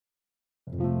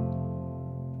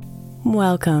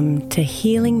Welcome to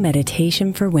Healing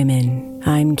Meditation for Women.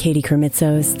 I'm Katie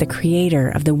Krimitsos, the creator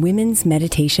of the Women's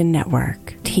Meditation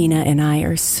Network. Tina and I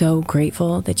are so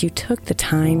grateful that you took the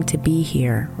time to be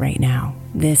here right now.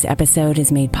 This episode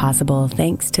is made possible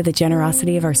thanks to the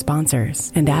generosity of our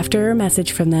sponsors. And after a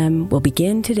message from them, we'll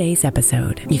begin today's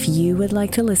episode. If you would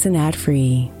like to listen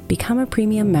ad-free, become a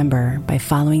premium member by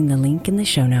following the link in the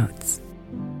show notes.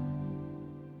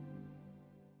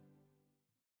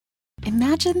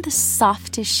 Imagine the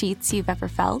softest sheets you've ever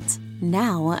felt.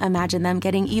 Now imagine them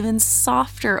getting even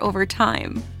softer over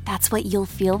time. That's what you'll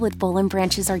feel with Boll &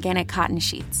 Branch's organic cotton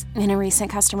sheets. In a recent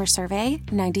customer survey,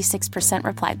 96%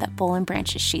 replied that Boll &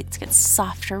 Branch's sheets get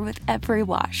softer with every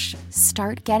wash.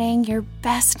 Start getting your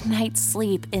best night's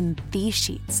sleep in these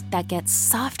sheets that get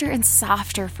softer and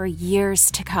softer for years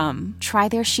to come. Try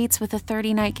their sheets with a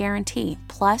 30-night guarantee,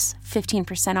 plus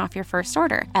 15% off your first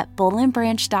order at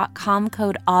bollandbranch.com,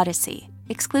 code Odyssey.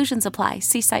 Exclusions apply.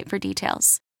 See site for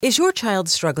details. Is your child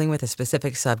struggling with a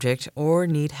specific subject or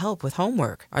need help with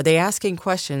homework? Are they asking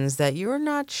questions that you're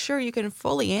not sure you can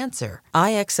fully answer?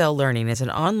 IXL Learning is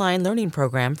an online learning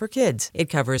program for kids.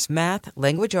 It covers math,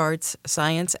 language arts,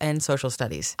 science, and social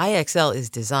studies. IXL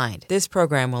is designed. This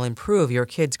program will improve your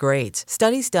kids' grades.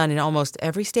 Studies done in almost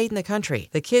every state in the country.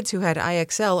 The kids who had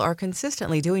IXL are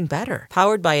consistently doing better.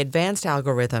 Powered by advanced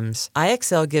algorithms,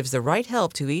 IXL gives the right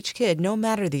help to each kid no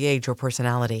matter the age or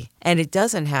personality. And it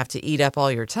doesn't have to eat up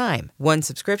all your time. One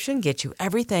subscription gets you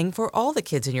everything for all the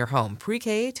kids in your home,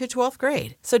 pre-K to 12th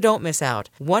grade. So don't miss out.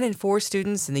 1 in 4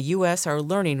 students in the U.S. are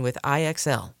learning with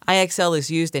IXL. IXL is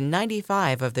used in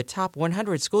 95 of the top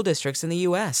 100 school districts in the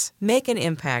U.S. Make an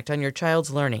impact on your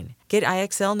child's learning. Get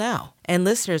IXL now. And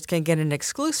listeners can get an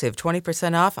exclusive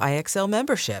 20% off IXL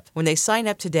membership when they sign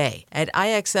up today at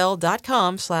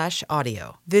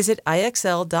IXL.com/audio. Visit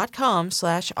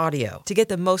IXL.com/audio to get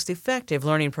the most effective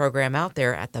learning program out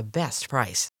there at the best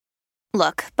price.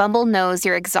 Look, Bumble knows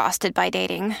you're exhausted by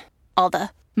dating. All the,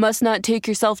 must not take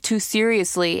yourself too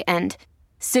seriously, and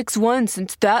 6'1"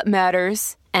 since that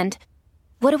matters. And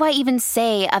what do I even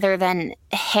say other than,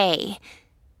 hey?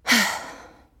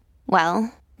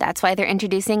 Well, that's why they're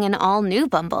introducing an all-new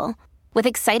Bumble, with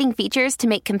exciting features to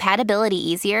make compatibility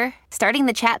easier, starting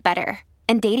the chat better,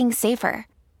 and dating safer.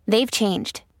 They've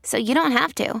changed, so you don't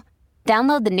have to.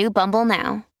 Download the new Bumble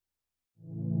now.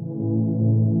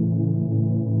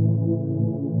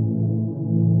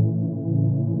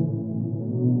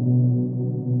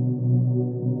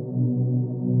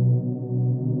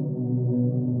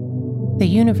 The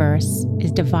universe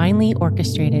is divinely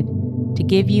orchestrated to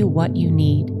give you what you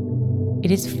need.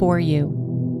 It is for you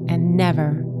and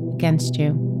never against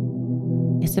you.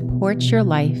 It supports your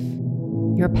life,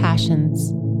 your passions,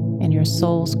 and your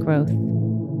soul's growth.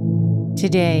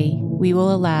 Today, we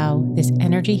will allow this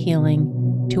energy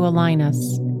healing to align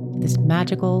us to this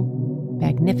magical,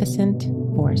 magnificent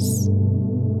force.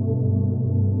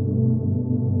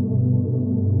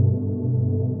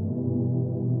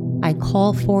 I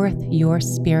call forth your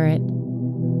spirit,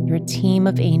 your team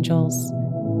of angels,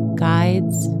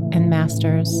 guides, and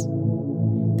masters,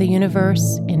 the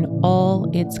universe in all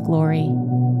its glory.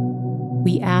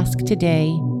 We ask today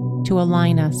to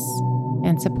align us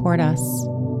and support us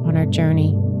on our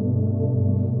journey.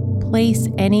 Place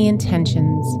any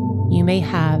intentions you may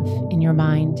have in your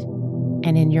mind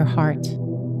and in your heart.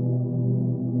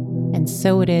 And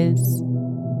so it is,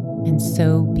 and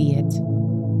so be it.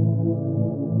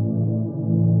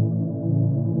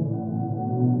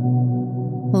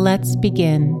 Let's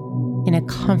begin in a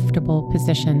comfortable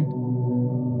position.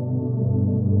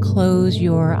 Close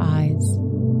your eyes.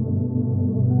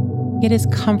 Get as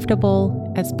comfortable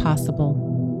as possible.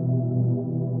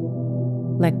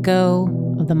 Let go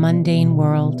of the mundane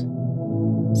world.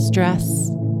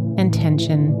 Stress and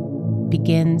tension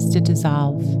begins to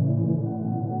dissolve.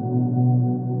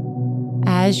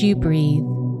 As you breathe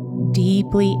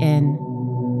deeply in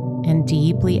and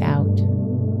deeply out.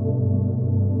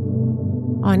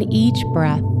 On each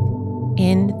breath,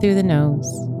 in through the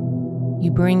nose,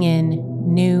 you bring in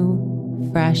new,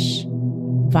 fresh,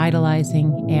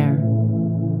 vitalizing air.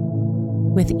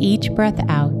 With each breath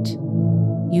out,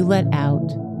 you let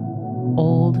out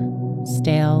old,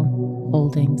 stale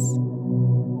holdings.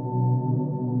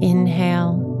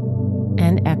 Inhale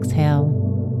and exhale,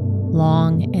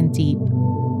 long and deep.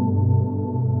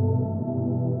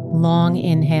 Long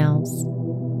inhales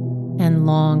and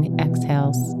long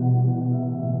exhales.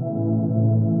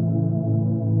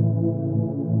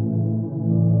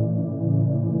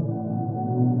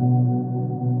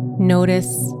 Notice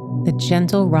the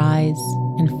gentle rise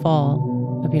and fall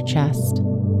of your chest.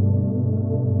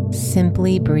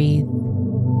 Simply breathe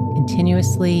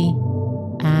continuously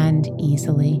and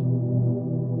easily,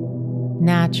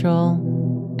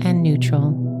 natural and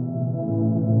neutral.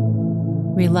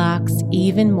 Relax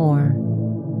even more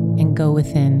and go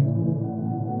within.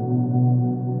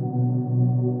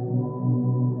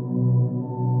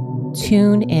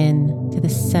 Tune in to the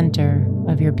center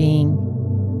of your being.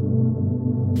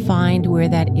 Find where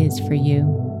that is for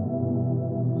you.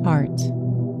 Heart,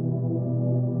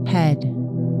 head,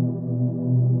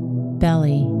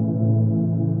 belly.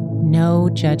 No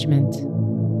judgment.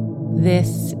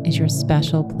 This is your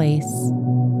special place.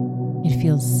 It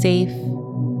feels safe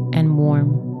and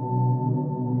warm.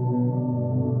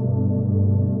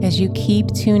 As you keep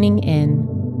tuning in,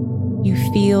 you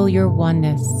feel your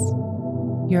oneness,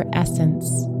 your essence.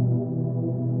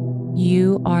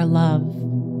 You are love.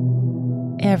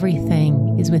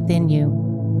 Everything is within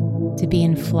you to be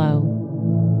in flow,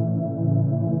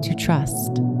 to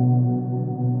trust.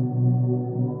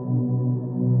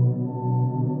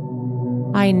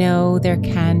 I know there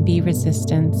can be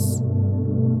resistance.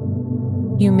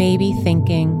 You may be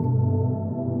thinking,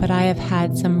 but I have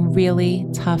had some really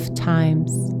tough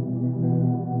times,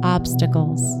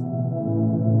 obstacles,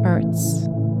 hurts,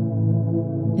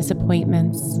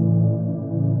 disappointments,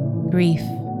 grief,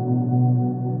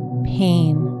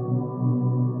 pain,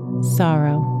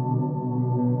 sorrow.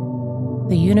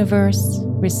 The universe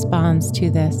responds to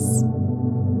this.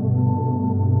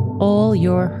 All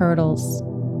your hurdles,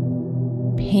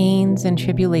 pains, and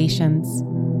tribulations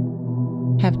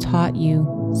have taught you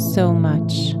so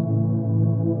much.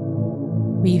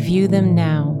 Review them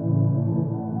now.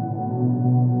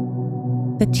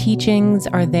 The teachings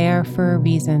are there for a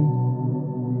reason,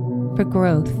 for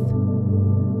growth,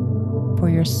 for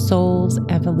your soul's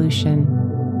evolution.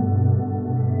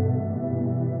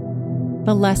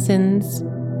 The lessons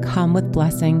come with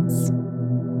blessings.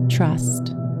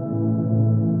 Trust,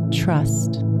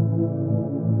 trust,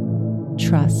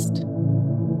 trust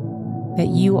that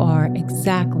you are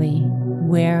exactly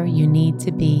where you need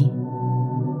to be.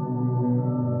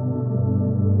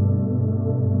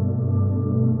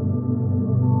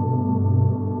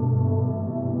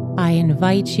 I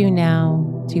invite you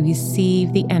now to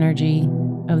receive the energy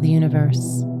of the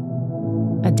universe,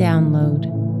 a download.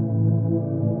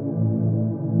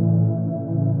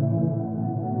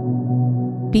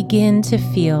 Begin to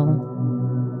feel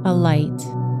a light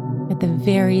at the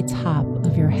very top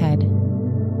of your head.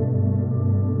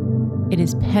 It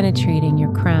is penetrating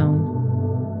your crown.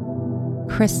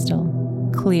 Crystal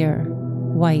clear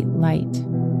white light.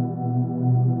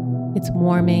 It's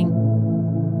warming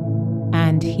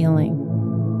and healing.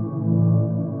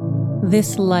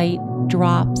 This light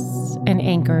drops and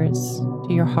anchors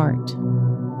to your heart.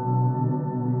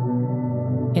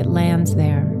 It lands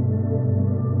there,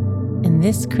 and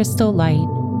this crystal light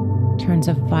turns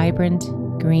a vibrant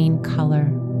green color.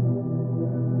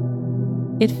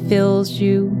 It fills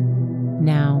you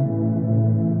now.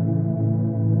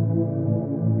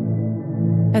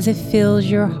 As it fills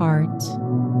your heart,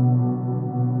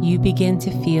 you begin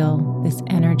to feel this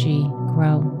energy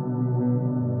grow.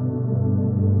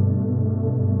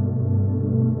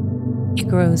 It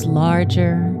grows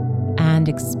larger and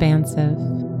expansive.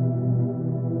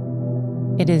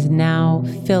 It is now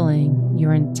filling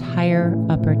your entire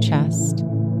upper chest.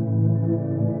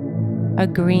 A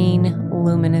green,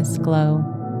 luminous glow,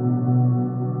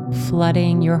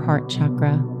 flooding your heart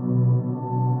chakra.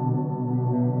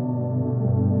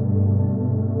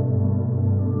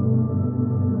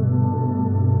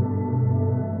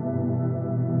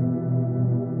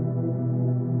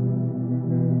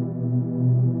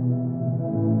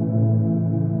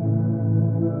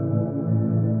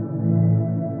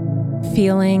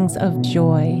 Feelings of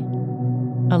joy,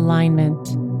 alignment,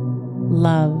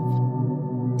 love,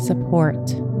 support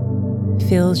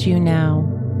fills you now.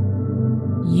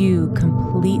 You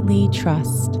completely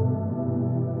trust.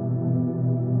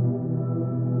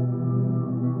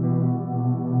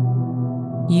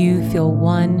 You feel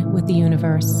one with the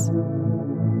universe.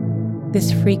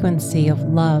 This frequency of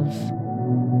love,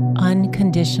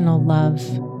 unconditional love.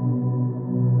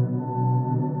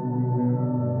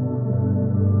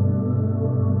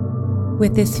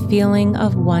 With this feeling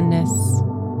of oneness,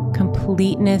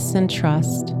 completeness, and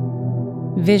trust,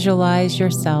 visualize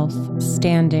yourself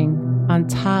standing on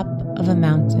top of a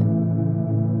mountain.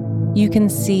 You can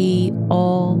see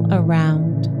all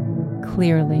around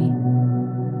clearly.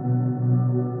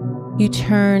 You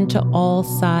turn to all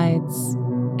sides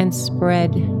and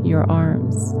spread your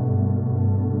arms.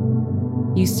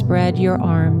 You spread your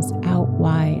arms out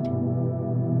wide.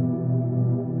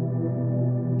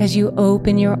 As you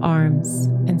open your arms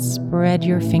and spread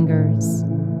your fingers,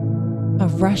 a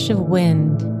rush of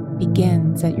wind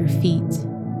begins at your feet.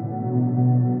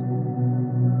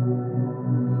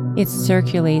 It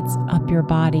circulates up your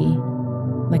body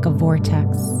like a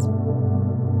vortex.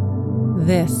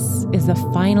 This is the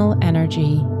final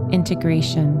energy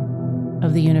integration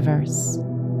of the universe.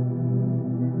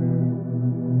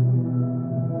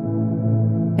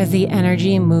 As the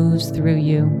energy moves through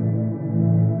you,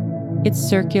 it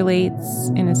circulates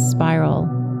in a spiral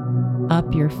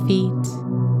up your feet,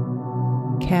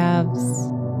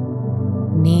 calves,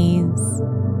 knees,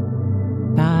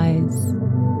 thighs,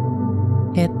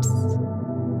 hips,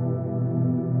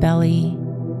 belly,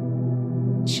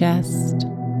 chest,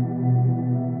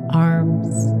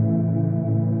 arms,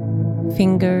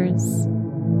 fingers,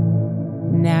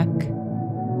 neck,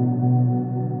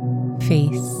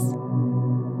 face,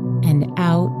 and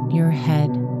out your head.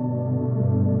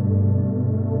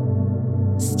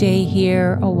 Stay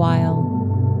here a while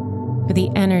for the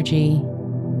energy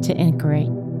to integrate.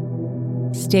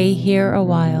 Stay here a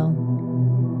while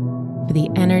for the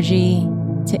energy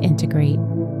to integrate.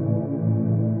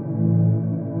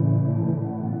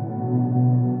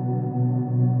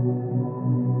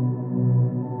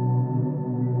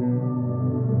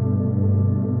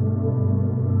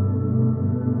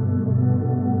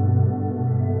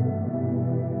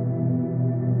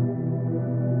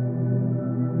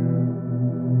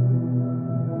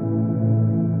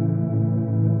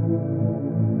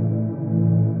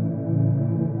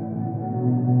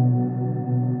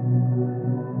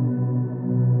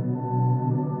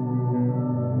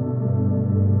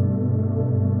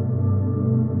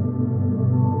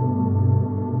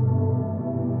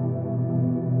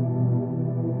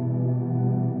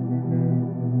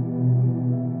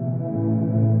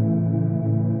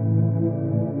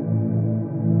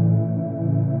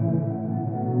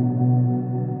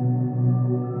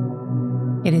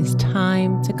 It is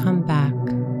time to come back.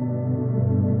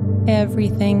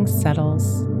 Everything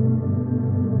settles.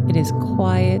 It is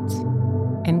quiet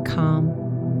and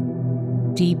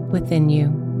calm deep within you.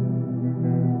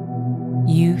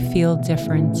 You feel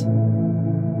different.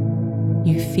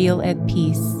 You feel at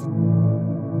peace,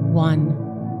 one,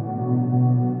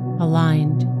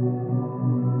 aligned,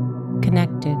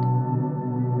 connected.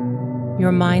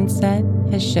 Your mindset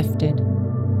has shifted.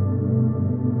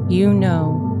 You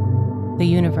know the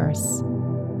universe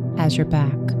has your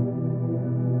back.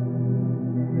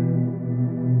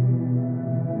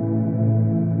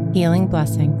 Healing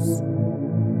blessings.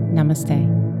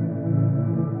 Namaste.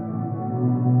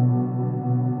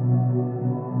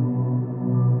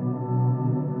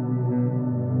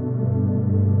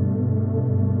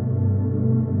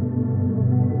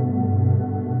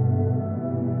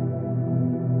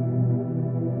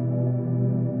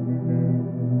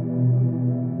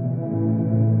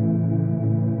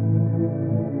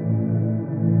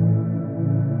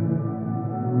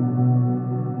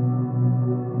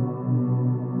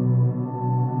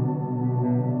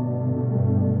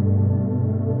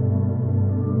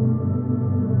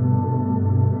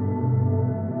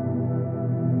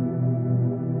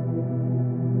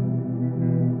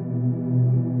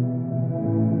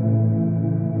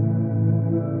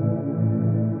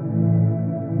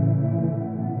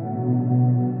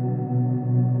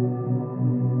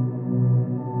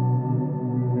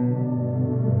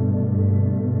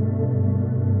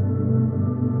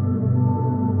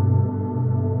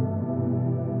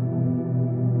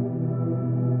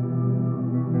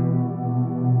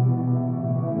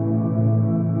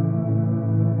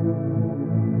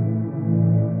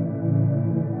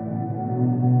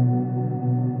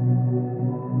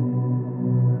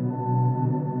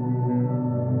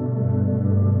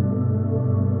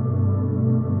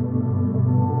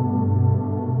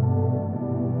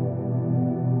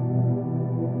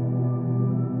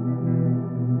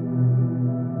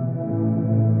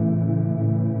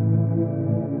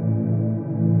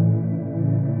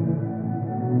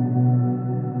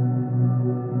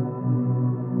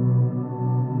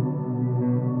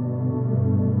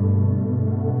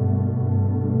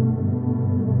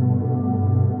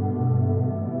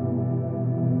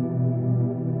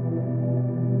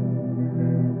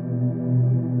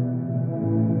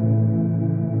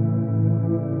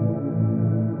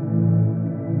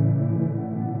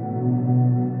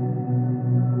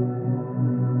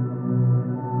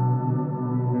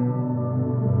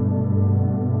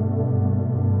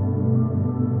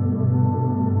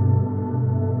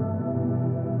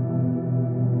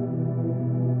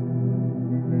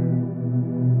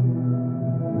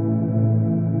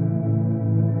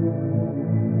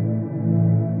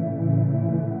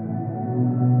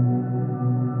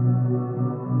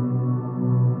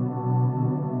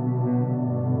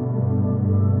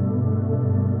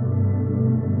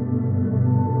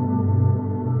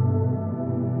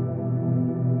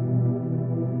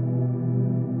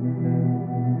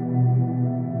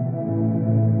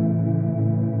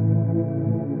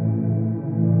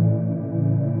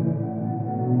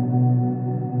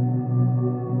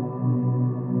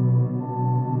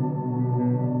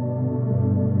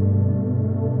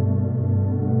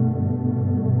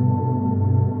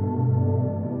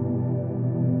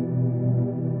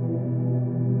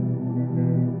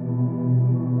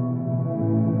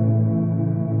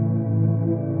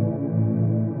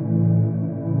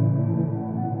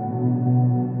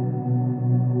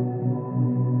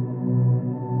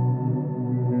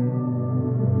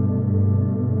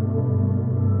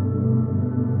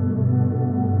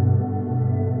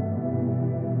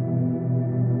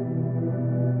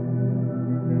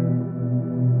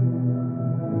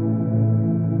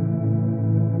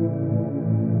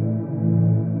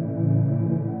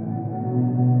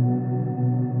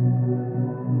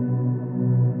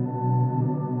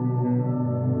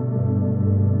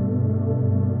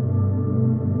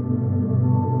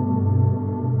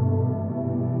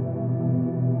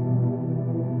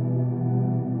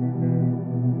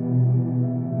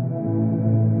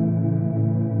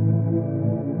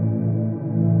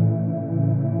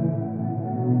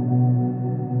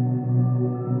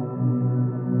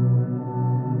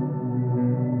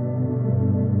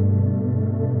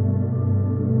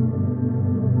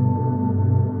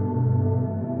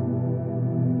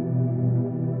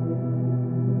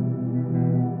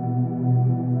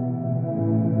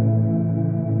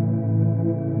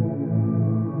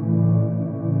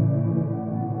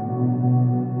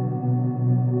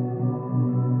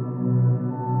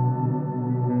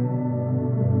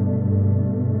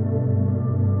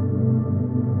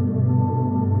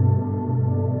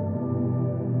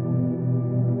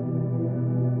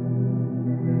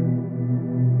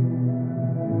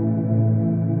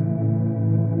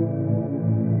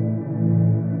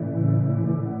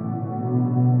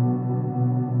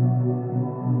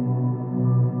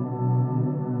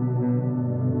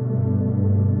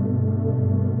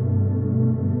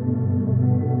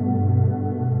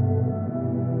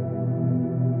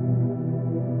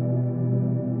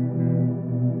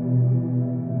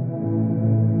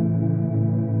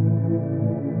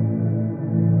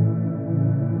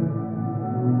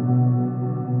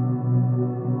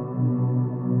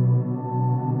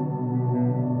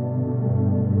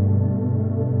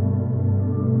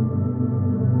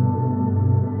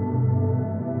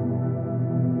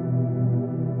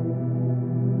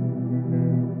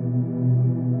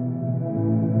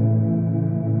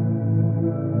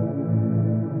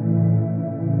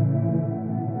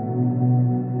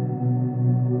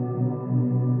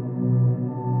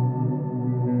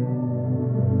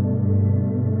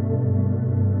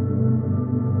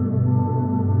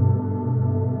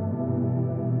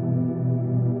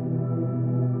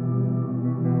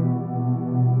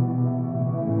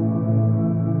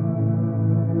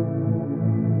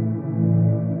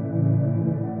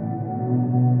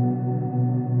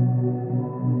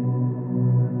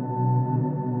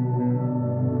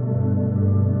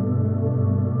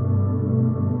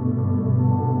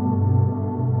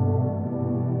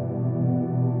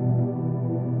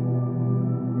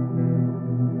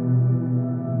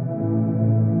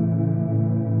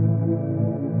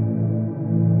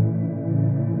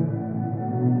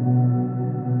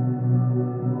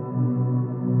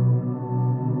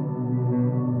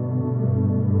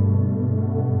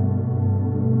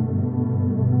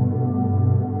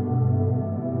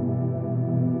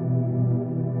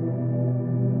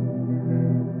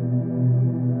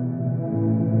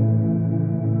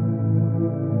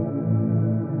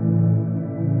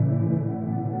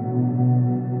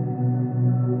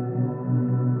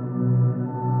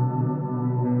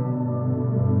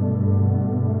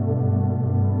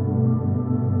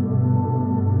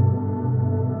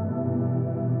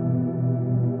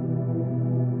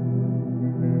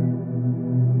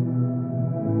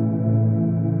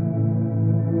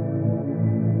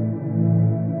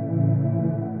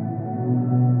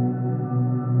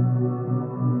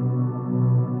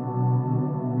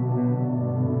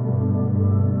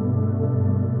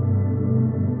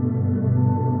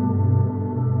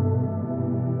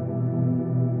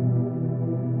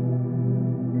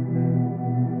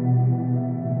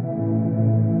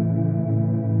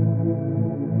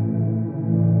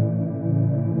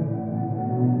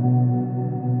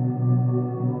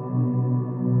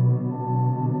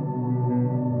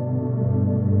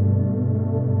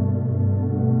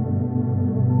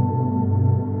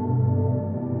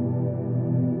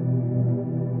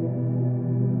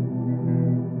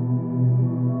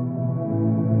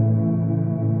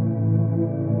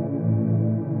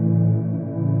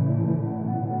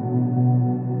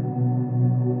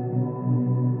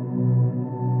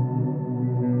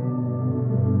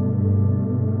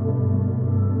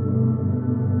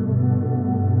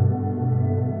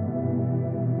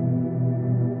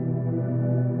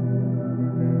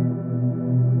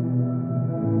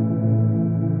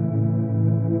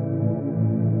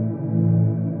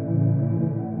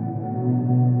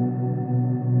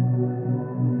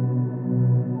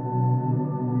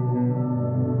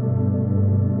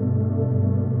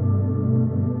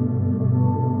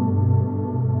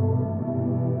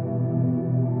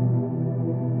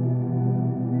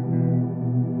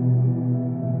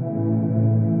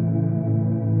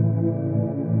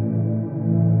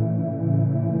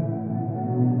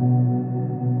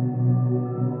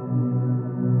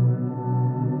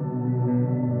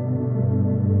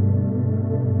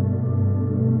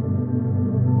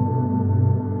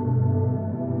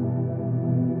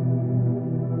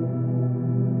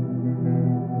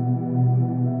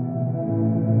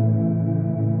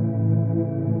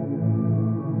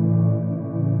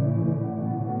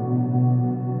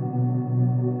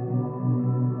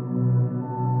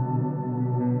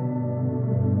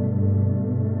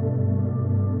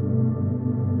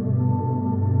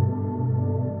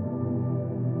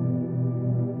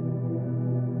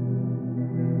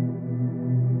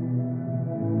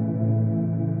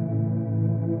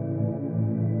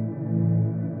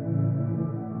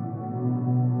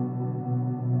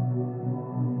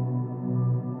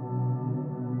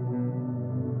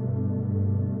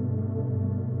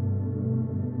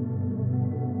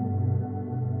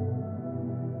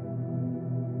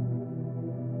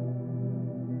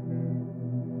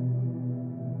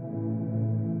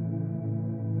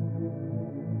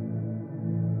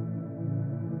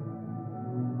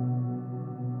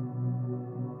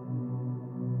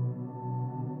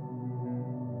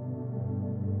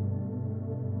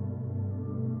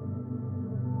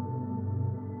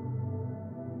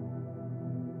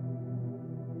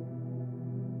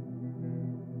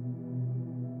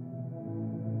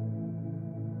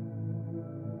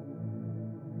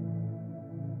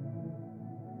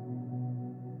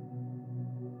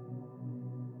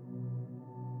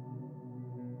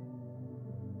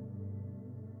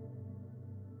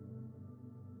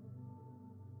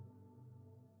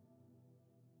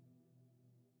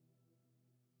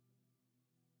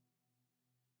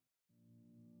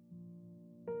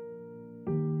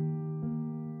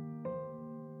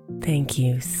 Thank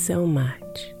you so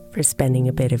much for spending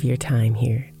a bit of your time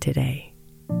here today.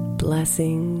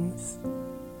 Blessings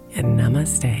and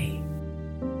namaste.